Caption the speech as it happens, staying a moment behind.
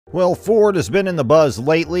Well, Ford has been in the buzz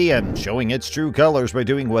lately and showing its true colors by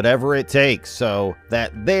doing whatever it takes so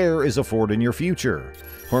that there is a Ford in your future.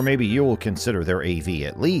 Or maybe you'll consider their AV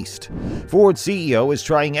at least. Ford's CEO is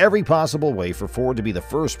trying every possible way for Ford to be the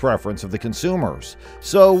first preference of the consumers.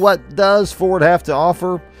 So what does Ford have to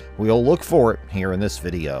offer? We'll look for it here in this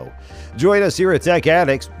video. Join us here at Tech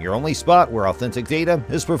Addicts, your only spot where authentic data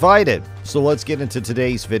is provided. So let's get into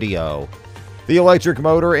today's video. The electric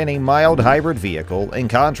motor in a mild hybrid vehicle, in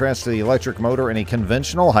contrast to the electric motor in a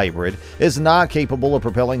conventional hybrid, is not capable of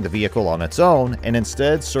propelling the vehicle on its own and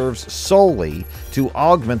instead serves solely to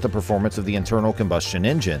augment the performance of the internal combustion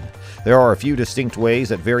engine. There are a few distinct ways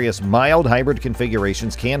that various mild hybrid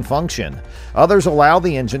configurations can function. Others allow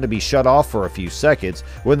the engine to be shut off for a few seconds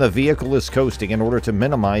when the vehicle is coasting in order to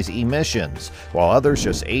minimize emissions, while others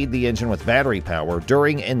just aid the engine with battery power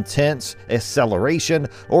during intense acceleration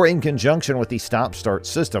or in conjunction with the stop-start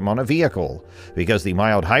system on a vehicle. Because the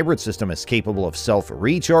mild hybrid system is capable of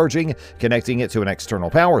self-recharging, connecting it to an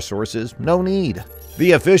external power source is no need.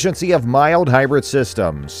 The efficiency of mild hybrid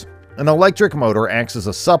systems. An electric motor acts as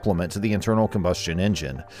a supplement to the internal combustion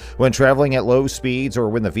engine. When traveling at low speeds or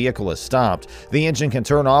when the vehicle is stopped, the engine can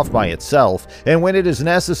turn off by itself, and when it is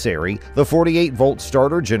necessary, the 48-volt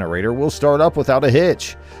starter generator will start up without a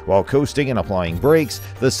hitch. While coasting and applying brakes,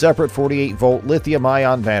 the separate 48-volt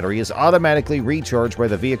lithium-ion battery is automatically recharged by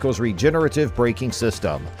the vehicle's regenerative braking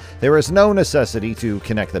system. There is no necessity to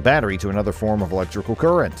connect the battery to another form of electrical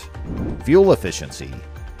current. Fuel efficiency.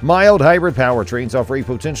 Mild hybrid powertrains offer a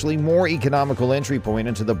potentially more economical entry point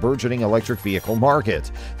into the burgeoning electric vehicle market.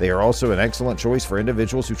 They are also an excellent choice for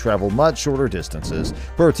individuals who travel much shorter distances,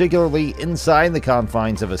 particularly inside the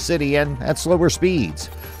confines of a city and at slower speeds.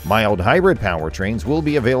 Mild hybrid powertrains will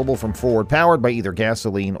be available from Ford, powered by either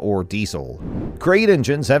gasoline or diesel. Crate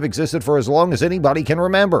engines have existed for as long as anybody can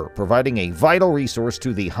remember, providing a vital resource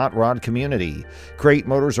to the hot rod community. Crate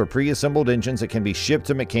motors are pre-assembled engines that can be shipped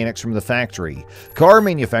to mechanics from the factory. Car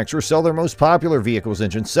manufacturers sell their most popular vehicle's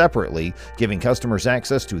engine separately, giving customers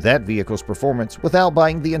access to that vehicle's performance without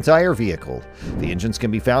buying the entire vehicle. The engines can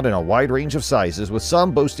be found in a wide range of sizes, with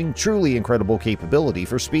some boasting truly incredible capability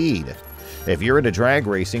for speed. If you're into drag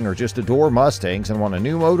racing or just adore Mustangs and want a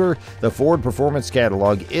new motor, the Ford Performance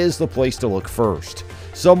Catalog is the place to look first.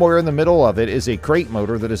 Somewhere in the middle of it is a crate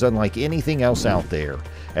motor that is unlike anything else out there.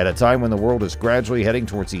 At a time when the world is gradually heading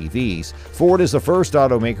towards EVs, Ford is the first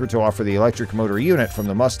automaker to offer the electric motor unit from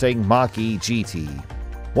the Mustang Mach-E GT.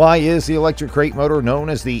 Why is the electric crate motor known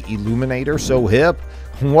as the Illuminator so hip?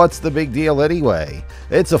 What's the big deal anyway?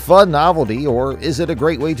 It's a fun novelty, or is it a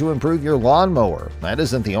great way to improve your lawnmower? That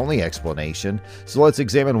isn't the only explanation. So let's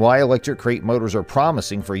examine why electric crate motors are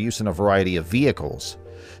promising for use in a variety of vehicles.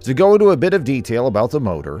 To go into a bit of detail about the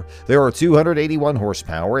motor, there are 281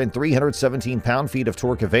 horsepower and 317 pound-feet of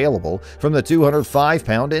torque available from the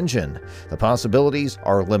 205-pound engine. The possibilities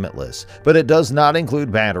are limitless, but it does not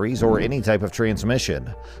include batteries or any type of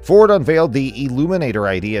transmission. Ford unveiled the Illuminator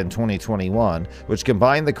idea in 2021, which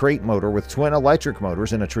combined the crate motor with twin electric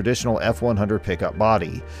motors in a traditional F100 pickup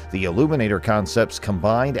body. The Illuminator concept's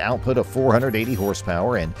combined output of 480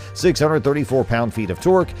 horsepower and 634 pound-feet of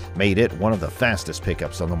torque made it one of the fastest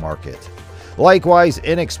pickups on the market. Likewise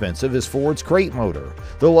inexpensive is Ford's crate motor.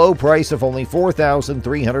 The low price of only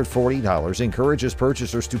 $4,340 encourages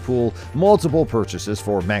purchasers to pool multiple purchases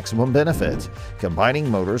for maximum benefit. Combining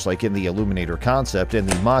motors like in the Illuminator concept and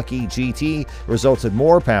the Mach-E GT results in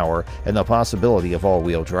more power and the possibility of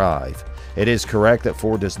all-wheel drive. It is correct that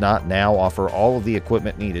Ford does not now offer all of the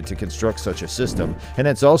equipment needed to construct such a system, and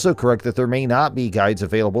it's also correct that there may not be guides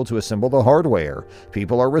available to assemble the hardware.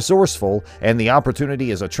 People are resourceful, and the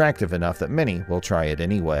opportunity is attractive enough that many will try it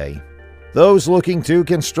anyway. Those looking to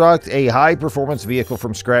construct a high-performance vehicle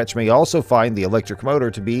from scratch may also find the electric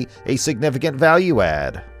motor to be a significant value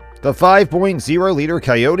add. The 5.0-liter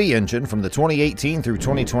Coyote engine from the 2018 through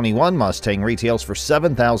 2021 Mustang retails for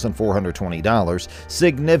 $7,420,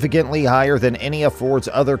 significantly higher than any of Ford's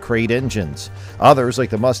other crate engines. Others,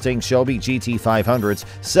 like the Mustang Shelby GT500's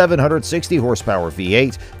 760 horsepower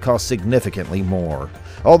V8, cost significantly more.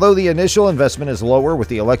 Although the initial investment is lower with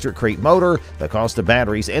the electric crate motor, the cost of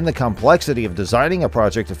batteries and the complexity of designing a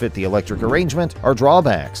project to fit the electric arrangement are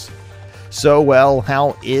drawbacks. So, well,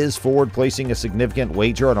 how is Ford placing a significant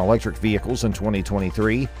wager on electric vehicles in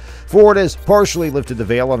 2023? Ford has partially lifted the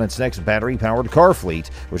veil on its next battery-powered car fleet,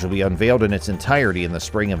 which will be unveiled in its entirety in the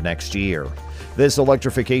spring of next year. This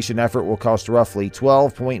electrification effort will cost roughly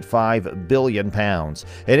 £12.5 billion, and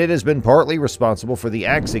it has been partly responsible for the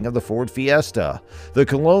axing of the Ford Fiesta. The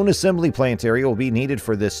Cologne assembly plant area will be needed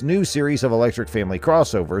for this new series of electric family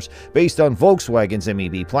crossovers based on Volkswagen's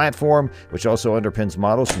MEB platform, which also underpins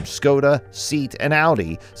models from Skoda, Seat, and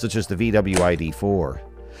Audi, such as the VW ID4.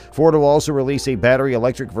 Ford will also release a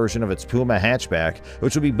battery-electric version of its Puma hatchback,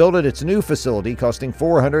 which will be built at its new facility costing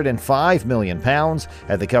 £405 million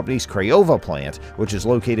at the company's Craiova plant, which is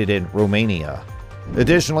located in Romania.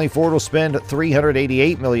 Additionally, Ford will spend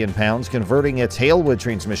 £388 million converting its Halewood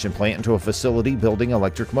transmission plant into a facility building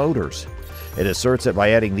electric motors. It asserts that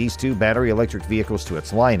by adding these two battery electric vehicles to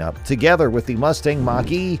its lineup, together with the Mustang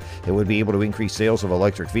Mach-E, it would be able to increase sales of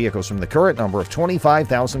electric vehicles from the current number of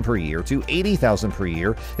 25,000 per year to 80,000 per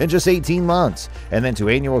year in just 18 months, and then to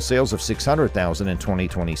annual sales of 600,000 in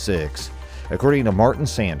 2026. According to Martin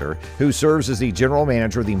Sander, who serves as the general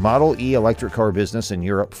manager of the Model E electric car business in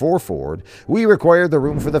Europe for Ford, we require the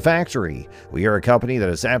room for the factory. We are a company that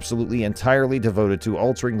is absolutely entirely devoted to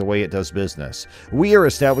altering the way it does business. We are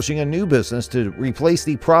establishing a new business to replace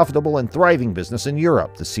the profitable and thriving business in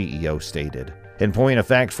Europe, the CEO stated. In point of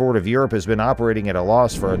fact, Ford of Europe has been operating at a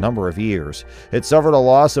loss for a number of years. It suffered a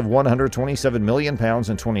loss of £127 million in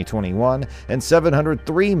 2021 and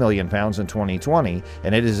 £703 million in 2020,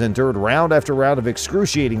 and it has endured round after round of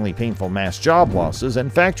excruciatingly painful mass job losses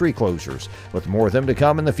and factory closures, with more of them to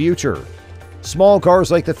come in the future. Small cars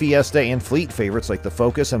like the Fiesta and fleet favorites like the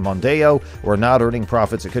Focus and Mondeo were not earning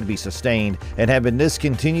profits that could be sustained and have been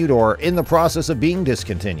discontinued or in the process of being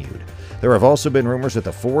discontinued. There have also been rumors that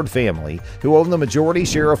the Ford family, who own the majority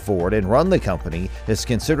share of Ford and run the company, is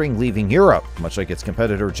considering leaving Europe, much like its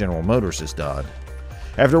competitor General Motors has done.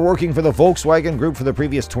 After working for the Volkswagen Group for the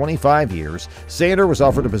previous 25 years, Sander was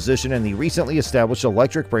offered a position in the recently established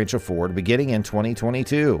electric branch of Ford beginning in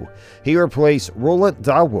 2022. He replaced Roland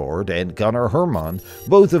Dawoord and Gunnar Hermann,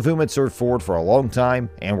 both of whom had served Ford for a long time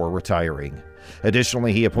and were retiring.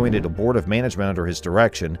 Additionally, he appointed a board of management under his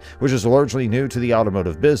direction, which is largely new to the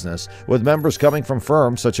automotive business, with members coming from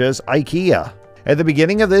firms such as IKEA. At the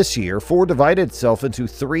beginning of this year, Ford divided itself into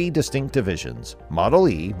three distinct divisions: Model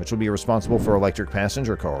E, which will be responsible for electric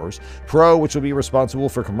passenger cars, Pro, which will be responsible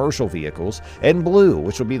for commercial vehicles, and Blue,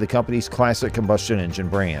 which will be the company's classic combustion engine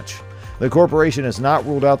branch. The corporation has not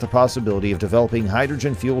ruled out the possibility of developing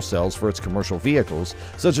hydrogen fuel cells for its commercial vehicles,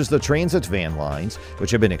 such as the Transit van lines, which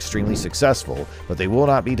have been extremely successful, but they will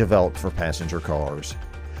not be developed for passenger cars.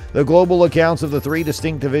 The global accounts of the three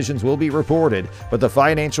distinct divisions will be reported, but the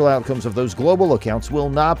financial outcomes of those global accounts will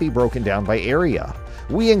not be broken down by area.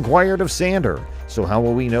 We inquired of Sander, so how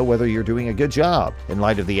will we know whether you're doing a good job in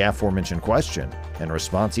light of the aforementioned question? In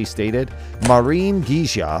response, he stated, Marim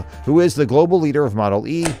Gija, who is the global leader of Model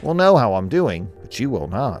E, will know how I'm doing, but you will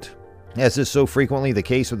not. As is so frequently the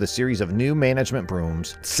case with a series of new management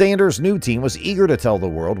brooms, Sander's new team was eager to tell the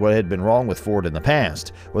world what had been wrong with Ford in the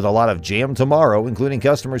past, with a lot of jam tomorrow, including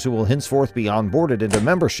customers who will henceforth be onboarded into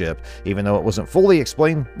membership, even though it wasn't fully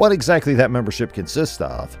explained what exactly that membership consists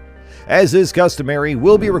of. As is customary,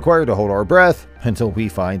 we'll be required to hold our breath until we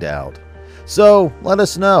find out. So, let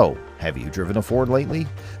us know. Have you driven a Ford lately?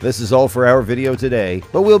 This is all for our video today,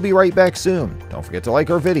 but we'll be right back soon. Don't forget to like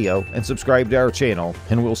our video and subscribe to our channel,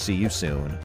 and we'll see you soon.